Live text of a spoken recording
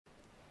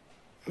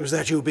Was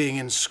that you being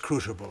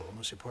inscrutable,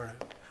 Monsieur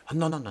Poirot? Oh,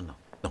 no,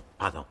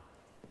 pardon.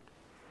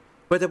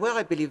 But there were,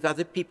 I believe,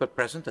 other people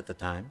present at the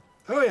time.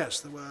 Oh, yes,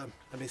 there were,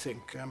 let me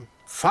think,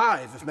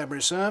 5, if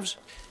memory serves.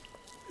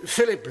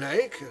 Philip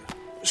Blake,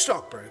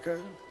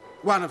 stockbroker,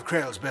 one of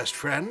Creel's best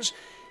friends.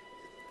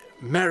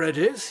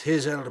 Meredith,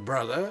 his elder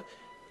brother,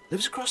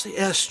 lives across the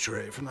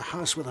estuary from the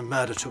house where the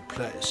murder took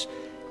place.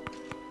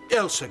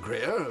 Elsa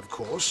Greer, of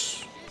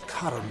course,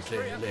 currently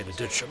Lady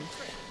Ditcham,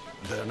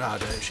 though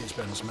nowadays she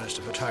spends most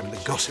of her time in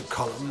the gossip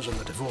columns and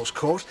the divorce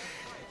court.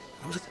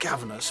 There was a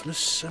governess,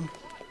 Miss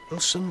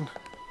Wilson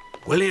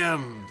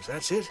Williams,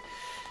 that's it.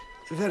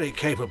 Very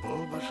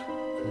capable, but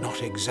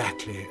not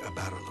exactly a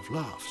barrel of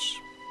laughs.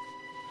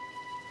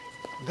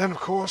 Then, of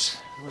course,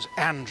 there was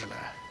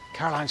Angela,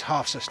 Caroline's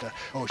half-sister.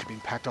 Oh, she'd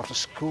been packed off to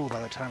school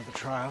by the time of the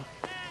trial.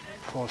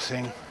 Poor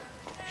thing.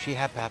 She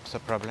had perhaps her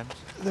problems?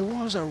 There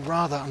was a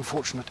rather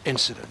unfortunate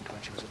incident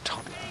when she was a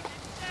toddler.